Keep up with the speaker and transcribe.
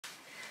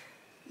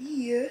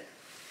Yeah,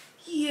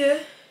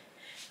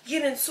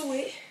 get into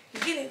it,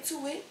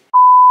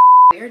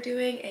 We're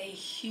doing a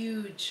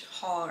huge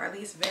haul, or at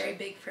least very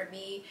big for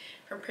me,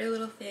 from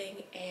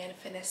Prettylittlething and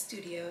Finesse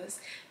Studios.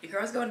 Your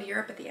girl's going to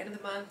Europe at the end of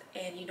the month,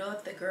 and you know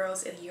that the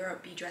girls in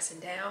Europe be dressing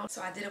down,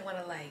 so I didn't want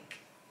to like,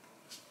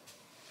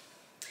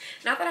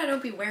 not that I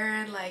don't be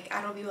wearing, like,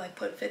 I don't be like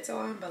putting fits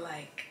on, but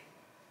like,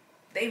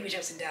 they be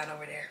dressing down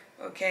over there,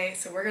 okay?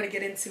 So we're gonna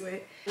get into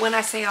it. When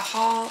I say a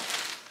haul,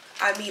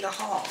 I mean a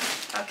haul,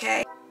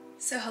 okay?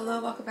 So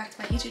hello, welcome back to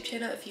my YouTube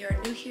channel. If you are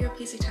new here,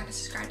 please take time to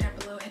subscribe down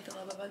below, hit the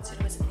little button so you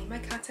don't miss any of my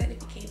content.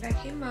 If you came back,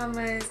 hey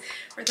mamas.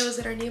 For those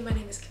that are new, my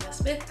name is Camille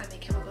Smith. I'm a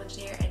chemical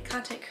engineer and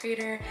content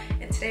creator,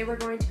 and today we're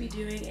going to be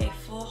doing a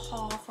full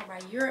haul for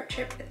my Europe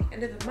trip at the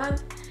end of the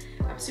month.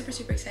 I'm super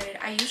excited.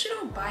 I usually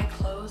don't buy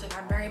clothes, like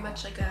I'm very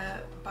much like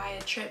a buy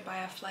a trip, buy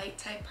a flight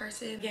type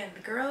person. Again,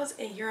 the girls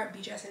in Europe be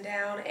dressing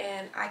down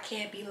and I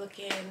can't be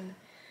looking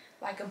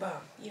like a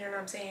bum, you know what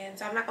I'm saying?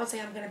 So I'm not gonna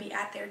say I'm gonna be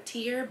at their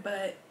tier,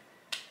 but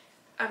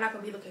I'm not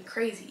gonna be looking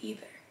crazy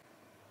either.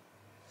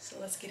 So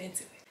let's get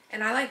into it.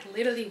 And I like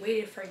literally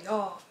waited for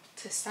y'all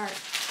to start.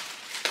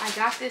 I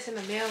got this in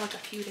the mail like a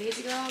few days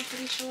ago, I'm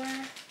pretty sure. I don't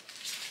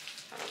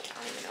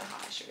even know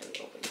how I should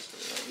really open this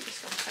one. We're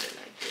just gonna cut it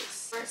like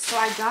this. So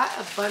I got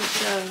a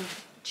bunch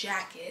of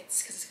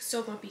jackets because it's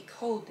still gonna be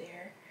cold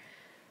there.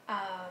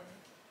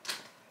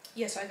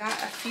 Yeah, so I got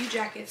a few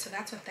jackets, so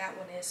that's what that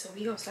one is. So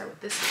we gonna start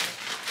with this one.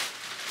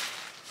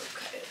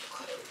 Okay.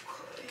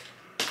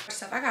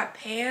 First up, I got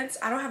pants.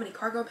 I don't have any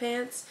cargo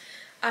pants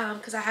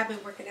because I have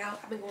been working out.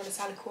 I've been going to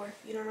solid core,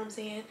 you know what I'm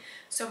saying?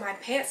 So my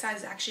pant size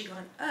is actually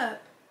going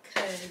up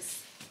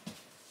because,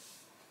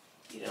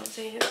 you know what I'm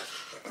saying?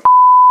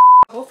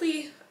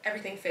 Hopefully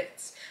everything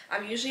fits.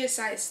 I'm usually a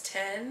size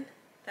 10.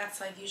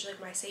 That's like usually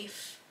my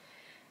safe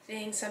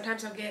thing.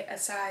 Sometimes I'll get a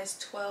size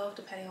 12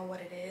 depending on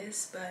what it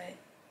is, but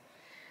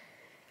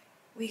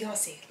we gonna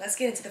see. Let's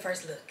get into the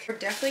first look. We're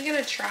definitely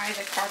gonna try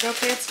the cargo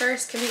pants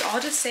first. Can we all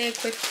just say a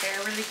quick prayer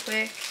really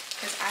quick?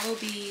 Because I will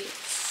be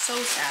so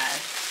sad.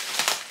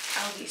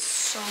 I will be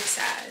so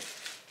sad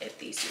if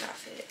these do not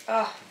fit.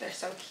 Oh, they're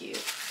so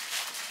cute.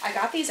 I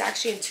got these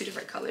actually in 2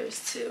 different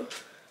colors too.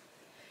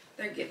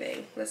 They're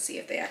giving. Let's see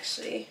if they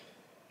actually...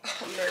 Oh,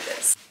 I'm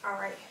nervous. All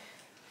right.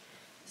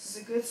 This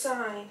is a good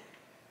sign.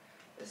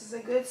 This is a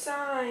good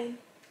sign.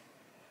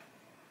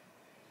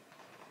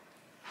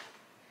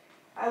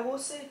 I will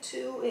say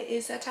too, it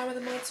is that time of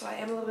the month, so I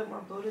am a little bit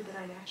more bloated than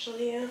I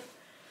naturally am.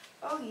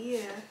 Oh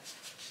yeah.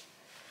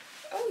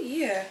 Oh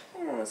yeah.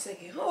 Hold on a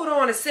second. Hold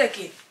on a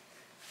second.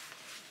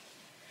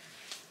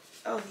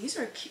 Oh, these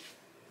are cute.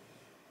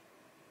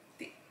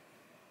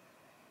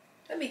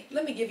 Let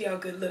me give y'all a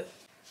good look.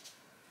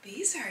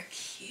 These are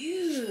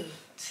cute.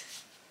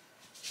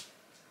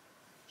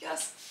 Y'all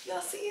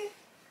see it?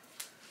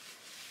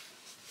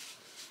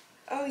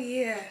 Oh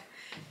yeah.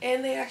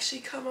 And they actually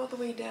come all the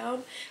way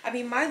down. I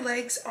mean, my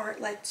legs aren't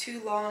like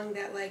too long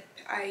that like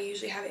I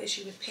usually have an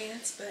issue with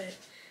pants, but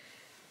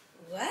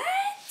what?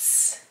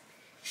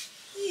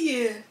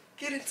 Yeah,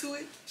 get into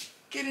it.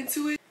 Get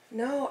into it.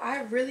 No,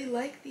 I really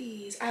like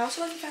these. I also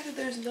like the fact that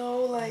there's no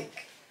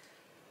like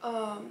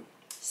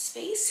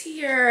space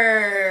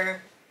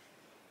here.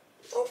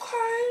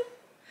 Okay.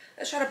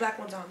 Let's try the black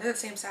ones on. They're the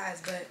same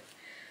size, but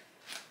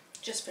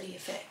just for the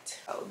effect.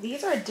 Oh,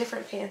 these are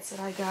different pants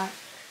that I got.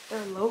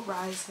 They're low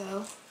rise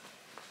though.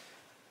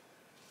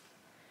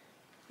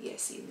 Yeah,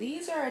 see,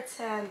 these are a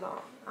tad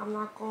long. I'm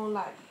not gonna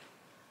lie to you.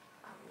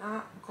 I'm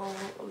not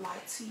gonna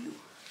lie to you.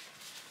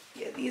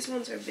 Yeah, these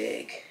ones are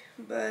big,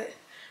 but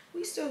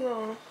we still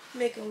gonna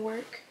make them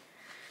work.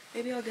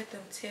 Maybe I'll get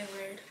them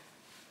tailored.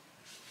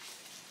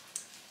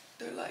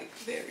 They're like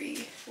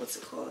very, what's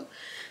it called?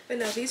 But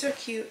no, these are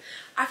cute.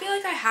 I feel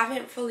like I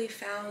haven't fully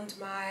found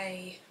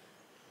my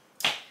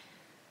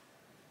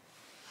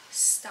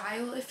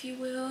style, if you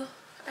will,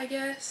 I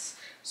guess.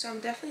 So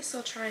I'm definitely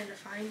still trying to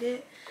find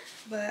it,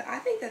 but I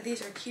think that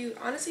these are cute.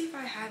 Honestly, if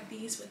I had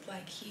these with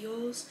like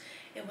heels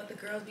and what the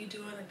girls be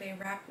doing, like they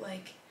wrap,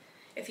 like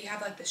if you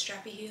have like the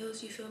strappy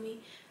heels, you feel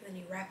me, and then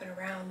you wrap it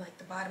around like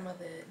the bottom of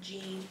the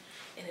jean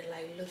and it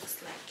like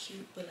looks like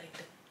cute, but like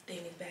the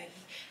thing is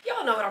baggy.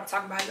 Y'all know what I'm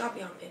talking about. Y'all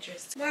be on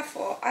Pinterest. My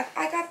fault.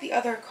 I got the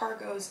other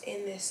cargos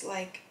in this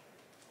like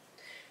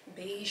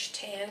beige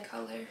tan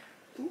color.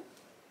 Ooh.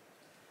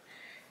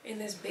 In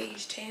this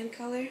beige tan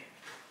color.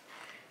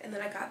 And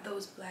then I got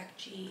those black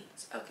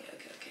jeans. Okay.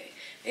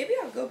 Maybe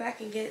I'll go back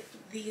and get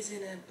these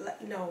in a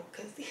black. No,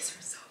 because these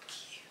are so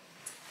cute.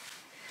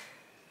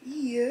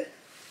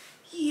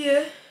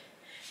 Yeah.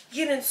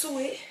 Get into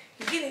it.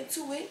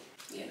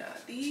 You know,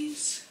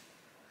 these.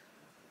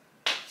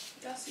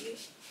 Y'all see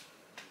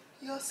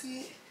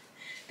it?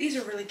 These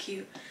are really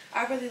cute.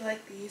 I really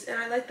like these. And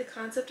I like the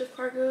concept of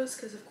cargos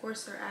because, of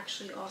course, they're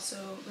actually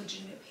also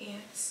legitimate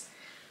pants.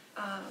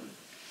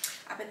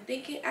 I've been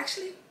thinking,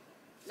 actually,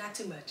 not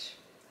too much.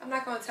 I'm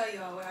not going to tell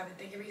y'all what I've been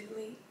thinking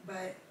recently,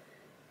 but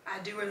I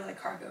do really like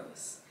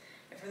cargos.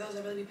 And for those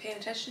that really be paying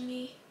attention to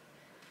me,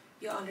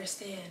 you'll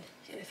understand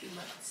in a few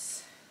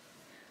months.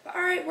 But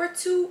alright, we're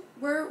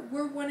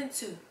 1 and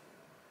 2.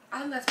 I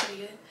think that's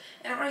pretty good.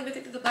 And I don't even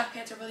think that the black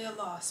pants are really a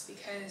loss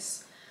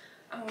because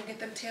I'm gonna get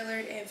them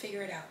tailored and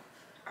figure it out.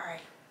 All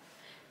right,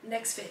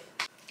 next fit.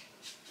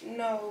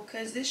 No,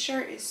 because this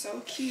shirt is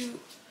so cute.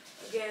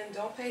 Again,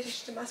 don't pay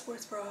attention to my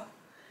sports bra,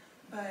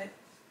 but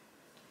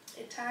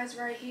it ties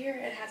right here.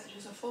 It has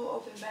just a full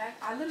open back.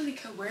 I literally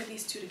could wear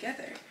these two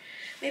together.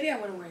 Maybe I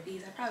wouldn't wear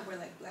these. I'd probably wear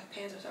like black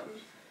pants or something.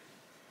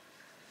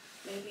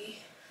 Maybe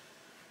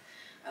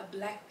a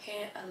black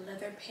pant, a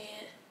leather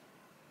pant.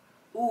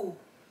 Ooh,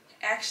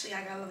 actually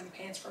I got leather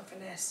pants from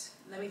Finesse.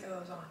 Let me throw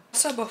those on.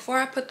 So before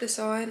I put this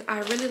on, I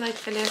really like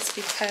Finesse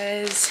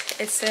because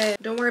it said,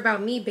 don't worry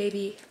about me,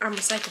 baby, I'm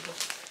recyclable.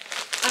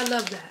 I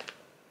love that.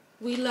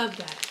 We love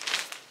that.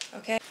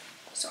 Okay,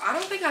 so I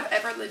don't think I've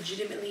ever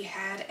legitimately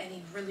had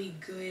any really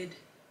good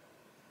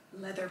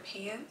leather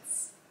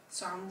pants,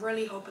 so I'm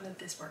really hoping that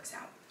this works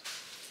out.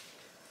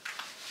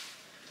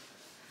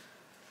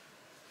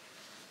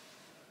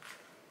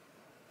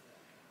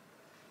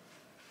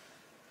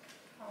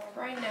 All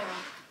right now.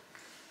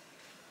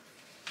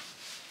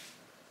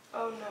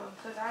 Oh no,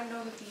 because I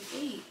know that these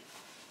ate.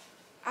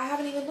 I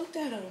haven't even looked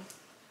at them.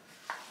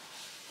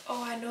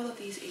 Oh, I know that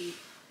these ate.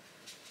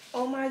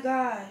 Oh my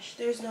gosh,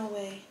 there's no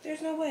way.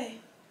 There's no way.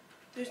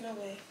 There's no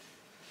way.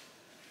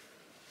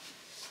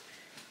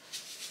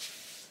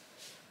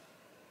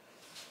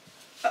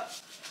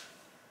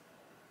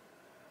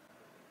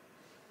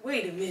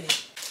 Wait a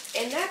minute.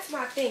 And that's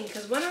my thing,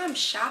 because when I'm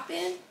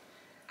shopping,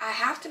 I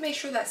have to make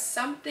sure that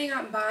something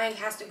I'm buying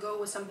has to go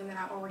with something that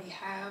I already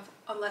have,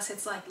 unless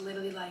it's like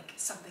literally like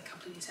something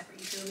completely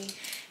separate, you feel me?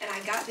 And I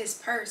got this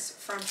purse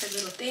from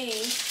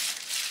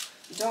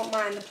Prettylittlething. Don't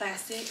mind the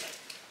plastic.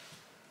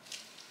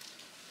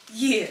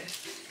 Yeah.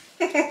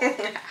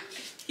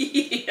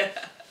 Yeah.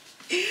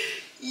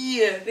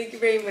 Yeah, thank you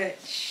very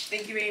much.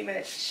 Thank you very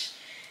much.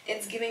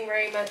 It's giving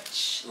very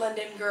much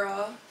London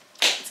girl.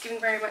 It's giving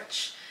very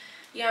much,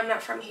 yeah, I'm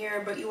not from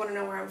here, but you want to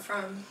know where I'm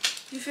from.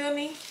 You feel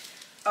me?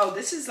 Oh,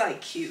 this is like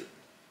cute.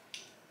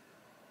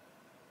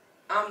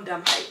 I'm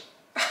dumb hype.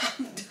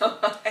 I'm dumb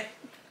hype.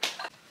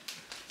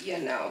 Yeah,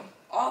 no.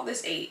 All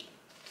this ate.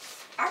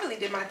 I really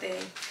did my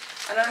thing.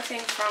 Another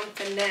thing from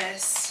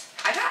Finesse.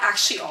 I got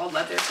actually all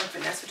leather from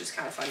Finesse, which is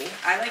kind of funny.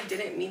 I like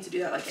didn't mean to do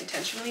that like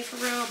intentionally for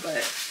real,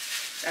 but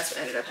that's what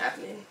ended up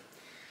happening.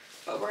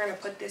 But we're gonna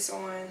put this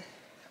on.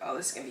 Oh,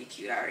 this is gonna be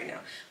cute. I already know.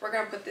 We're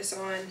gonna put this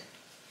on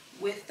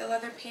with the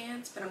leather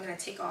pants, but I'm gonna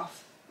take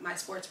off my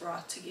sports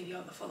bra to give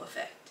y'all the full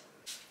effect.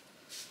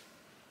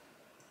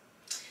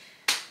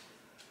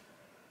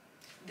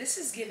 This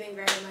is giving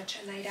very much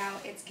a night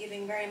out. It's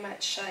giving very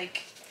much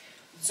like,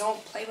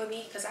 don't play with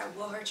me because I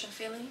will hurt your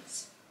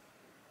feelings.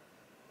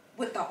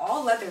 With the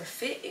all leather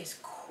fit is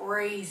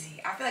crazy.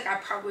 I feel like I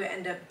probably would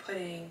end up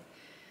putting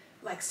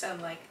like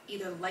some like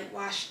either light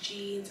wash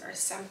jeans or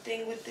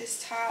something with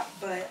this top,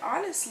 but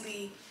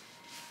honestly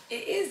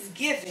it is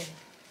giving.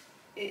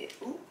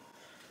 Ooh,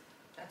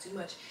 not too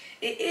much.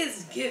 It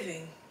is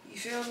giving, you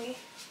feel me?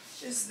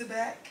 This is the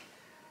back.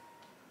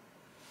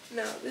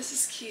 No, this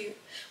is cute.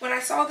 When I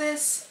saw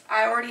this,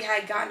 I already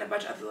had gotten a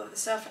bunch of other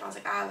stuff and I was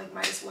like, ah, like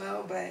might as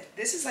well, but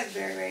this is like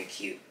very, very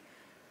cute.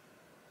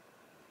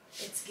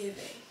 It's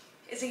giving.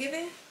 Is it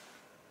giving?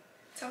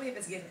 Tell me if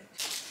it's giving.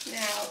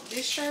 Now,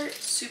 this shirt,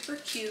 super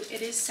cute.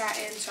 It is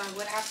satin, so I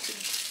would have to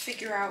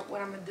figure out what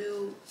I'm gonna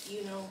do,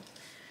 you know.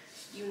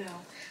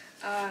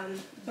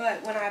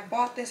 But when I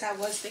bought this, I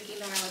was thinking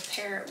that I would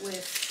pair it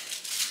with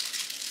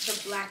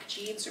the black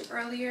jeans from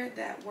earlier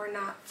that were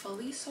not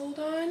fully sold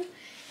on.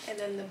 And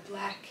then the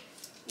black,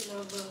 you know,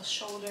 little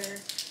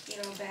shoulder,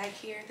 you know, bag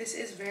here. This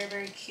is very,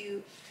 very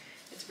cute.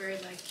 It's very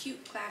like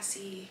cute,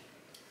 classy.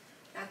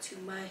 Not too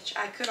much.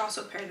 I could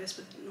also pair this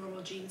with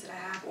normal jeans that I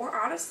have, or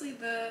honestly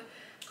the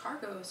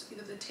cargos,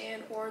 either the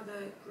tan or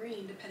the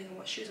green, depending on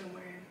what shoes I'm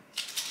wearing.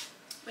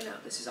 But no,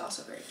 this is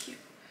also very cute.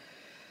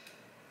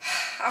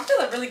 I'm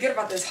feeling really good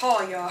about this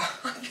haul, y'all.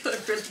 I'm feeling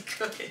really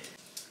good.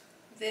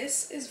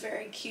 This is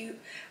very cute.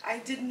 I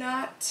did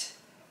not,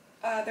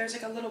 there's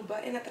like a little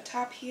button at the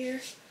top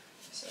here,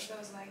 so it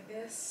goes like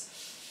this.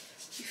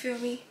 You feel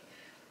me?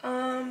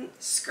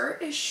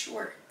 Skirt is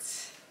short.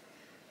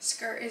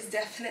 Skirt is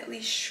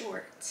definitely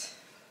short,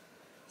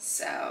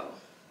 so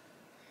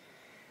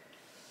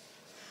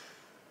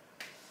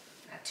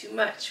not too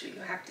much. We're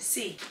gonna have to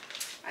see.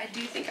 I do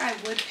think I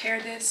would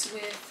pair this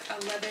with a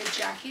leather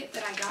jacket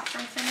that I got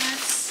from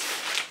Finesse,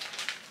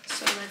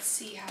 so let's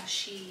see how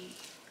she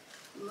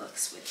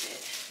looks with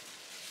it.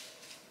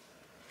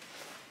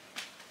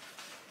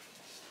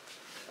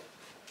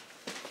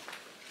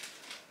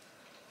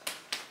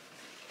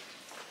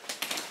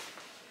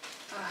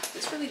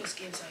 This really just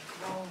gives like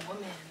grown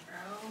woman,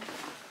 bro.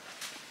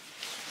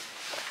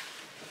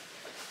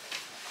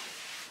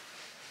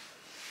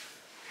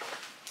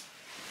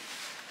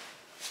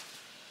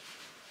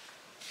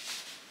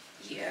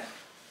 Yeah.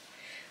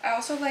 I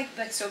also like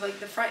so like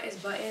the front is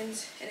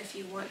buttons, and if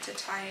you want to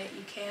tie it,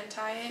 you can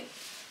tie it.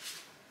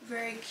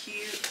 Very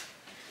cute.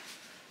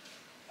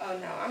 Oh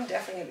no, I'm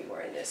definitely gonna be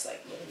wearing this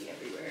like literally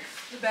everywhere.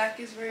 The back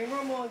is very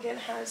normal. Again,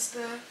 has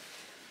the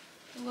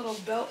little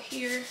belt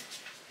here.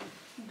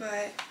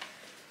 but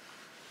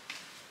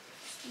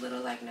a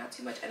little like not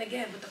too much. And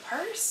again, with the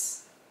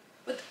purse,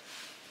 with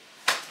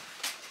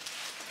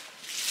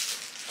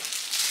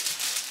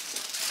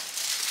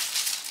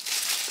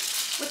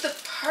the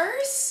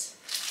purse,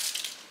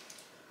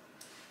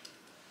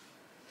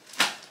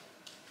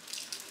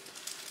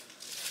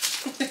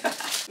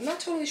 I'm not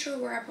totally sure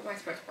where I put my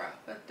sports bra,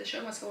 but the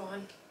show must go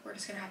on. We're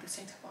just gonna have the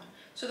tank top on.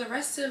 So the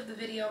rest of the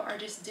video are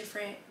just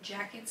different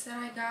jackets that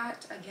I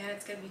got. Again,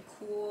 it's gonna be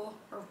cool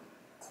or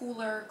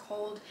cooler,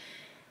 cold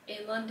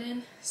in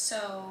London.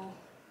 So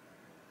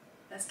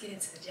let's get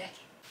into the jacket.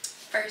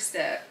 First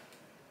up,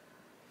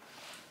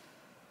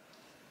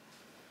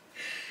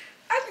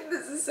 I think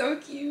this is so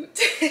cute.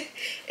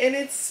 And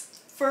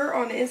it's fur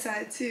on the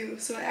inside too,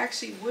 so it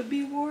actually would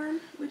be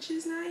warm, which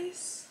is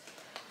nice.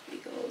 We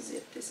go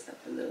zip this up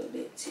a little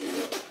bit too.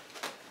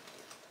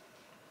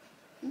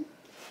 There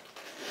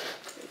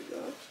we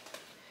go.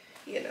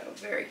 You know,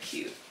 very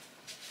cute.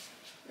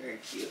 Very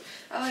cute.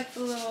 I like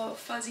the little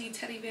fuzzy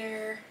teddy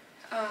bear,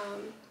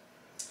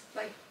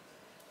 like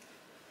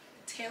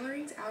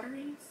tailorings,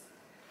 outerings.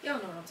 Y'all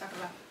know what I'm talking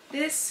about.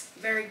 This,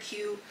 very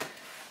cute.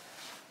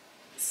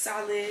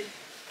 Solid.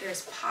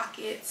 There's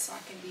pockets so I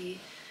can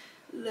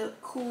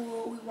look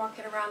cool. We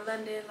walking around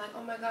London like,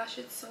 oh my gosh,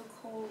 it's so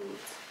cold.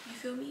 You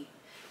feel me?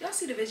 Y'all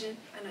see the vision?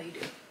 I know you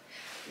do.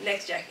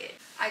 Next jacket.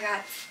 I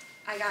got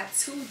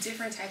two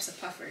different types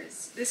of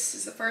puffers. This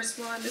is the first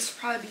one. This will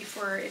probably be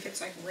for if it's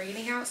like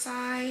raining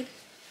outside.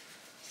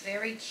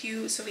 Very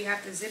cute. So we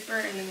have the zipper,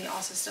 and then we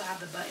also still have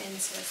the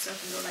buttons, so it still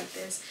can go like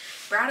this.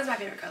 Brown is my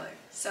favorite color,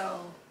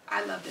 so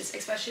I love this,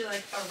 especially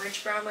like a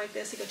rich brown like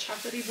this, like a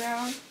chocolatey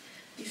brown.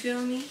 You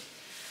feel me?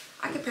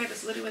 I could pair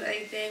this literally with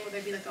anything, whether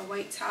it be like a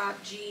white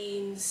top,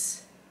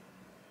 jeans,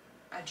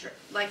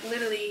 like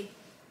literally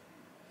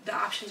the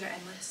options are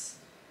endless.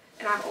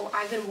 And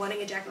I've been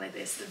wanting a jacket like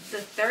this. The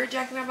third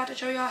jacket I'm about to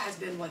show y'all has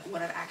been like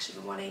what I've actually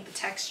been wanting. The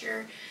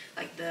texture,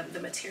 like the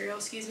material,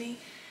 excuse me.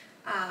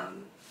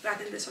 But I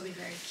think this will be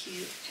very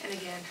cute. And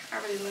again,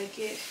 I really like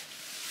it.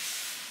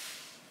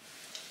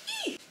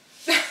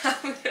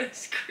 I'm gonna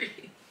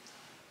scream.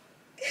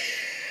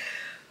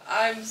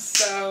 I'm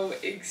so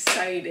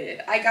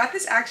excited. I got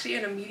this actually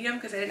in a medium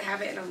because I didn't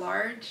have it in a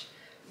large.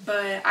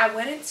 But I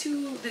went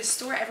into this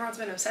store everyone's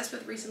been obsessed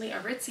with recently,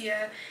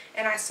 Aritzia,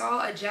 and I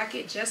saw a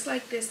jacket just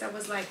like this that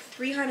was like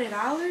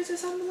 $300 or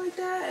something like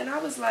that. And I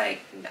was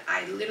like,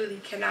 I literally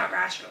cannot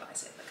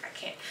rationalize it. Like, I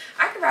can't.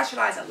 I can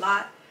rationalize a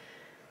lot,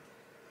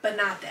 but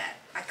not that.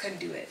 I couldn't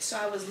do it. So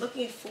I was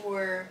looking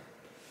for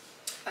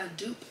a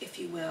dupe, if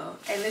you will.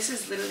 And this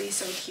is literally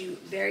so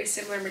cute. Very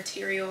similar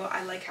material.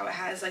 I like how it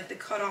has like the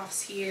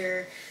cutoffs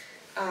here.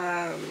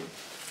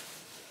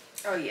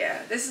 Oh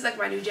yeah, this is like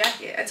my new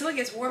jacket. Until it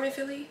gets warm in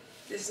Philly,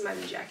 this is my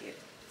new jacket.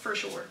 For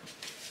sure.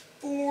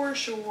 For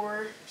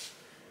sure.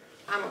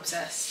 I'm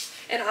obsessed.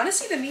 And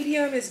honestly, the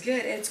medium is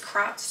good. It's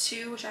cropped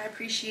too, which I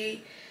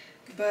appreciate.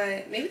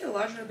 But maybe the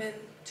large would have been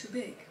too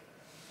big.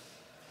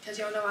 Because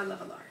y'all know I love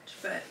a large.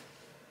 But,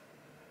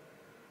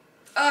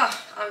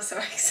 oh, I'm so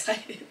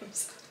excited. I'm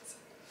so excited.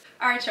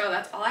 Alright y'all,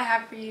 that's all I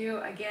have for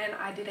you. Again,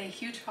 I did a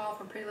huge haul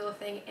from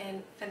Prettylittlething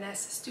and Finesse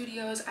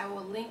Studios. I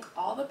will link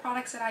all the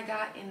products that I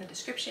got in the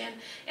description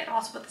and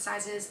also put the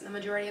sizes. The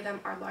majority of them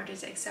are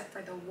larges except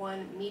for the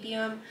one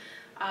medium.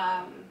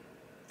 I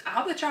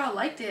hope that y'all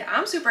liked it.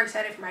 I'm super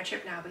excited for my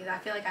trip now because I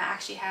feel like I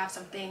actually have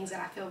some things that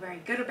I feel very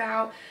good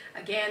about.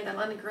 Again, the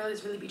London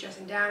girlies really be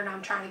dressing down and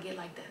I'm trying to get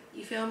like them.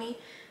 You feel me?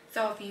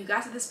 So if you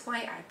got to this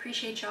point, I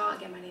appreciate y'all.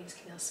 Again, my name is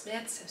Camille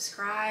Smith.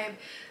 Subscribe,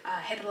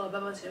 hit the little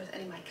bell button to notice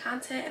any of my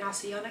content, and I'll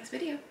see y'all next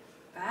video.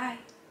 Bye.